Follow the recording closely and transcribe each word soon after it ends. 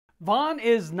Von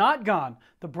is not gone.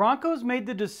 The Broncos made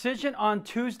the decision on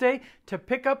Tuesday to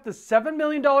pick up the $7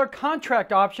 million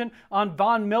contract option on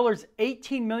Von Miller's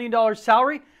 $18 million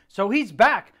salary, so he's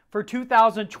back for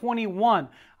 2021.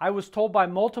 I was told by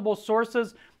multiple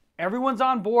sources everyone's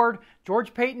on board.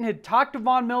 George Paton had talked to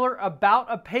Von Miller about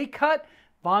a pay cut.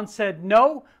 Von said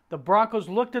no. The Broncos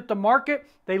looked at the market.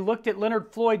 They looked at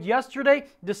Leonard Floyd yesterday,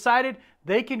 decided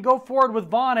they can go forward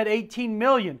with Von at $18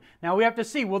 million. Now we have to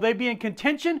see, will they be in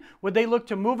contention? Would they look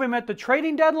to move him at the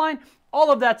trading deadline?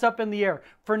 All of that's up in the air.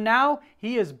 For now,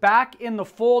 he is back in the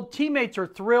fold. Teammates are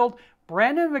thrilled.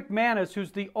 Brandon McManus,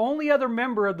 who's the only other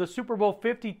member of the Super Bowl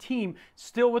 50 team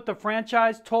still with the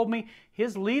franchise, told me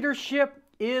his leadership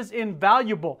is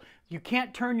invaluable. You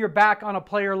can't turn your back on a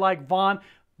player like Von.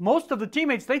 Most of the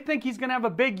teammates, they think he's going to have a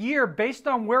big year based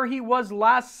on where he was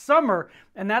last summer.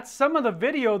 And that's some of the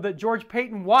video that George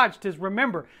Paton watched. Is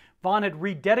remember, Von had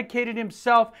rededicated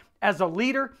himself as a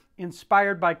leader,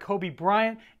 inspired by Kobe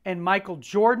Bryant and Michael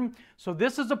Jordan. So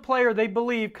this is a player they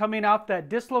believe coming off that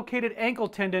dislocated ankle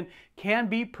tendon can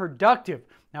be productive.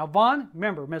 Now Von,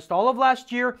 remember, missed all of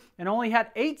last year and only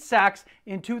had 8 sacks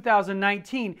in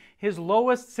 2019, his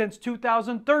lowest since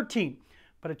 2013.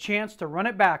 But a chance to run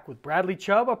it back with Bradley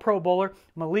Chubb, a Pro Bowler,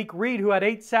 Malik Reed, who had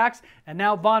 8 sacks, and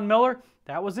now Von Miller,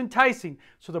 that was enticing.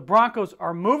 So the Broncos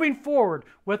are moving forward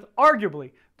with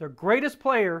arguably their greatest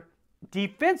player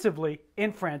defensively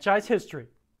in franchise history.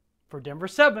 For Denver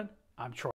 7, I'm Troy.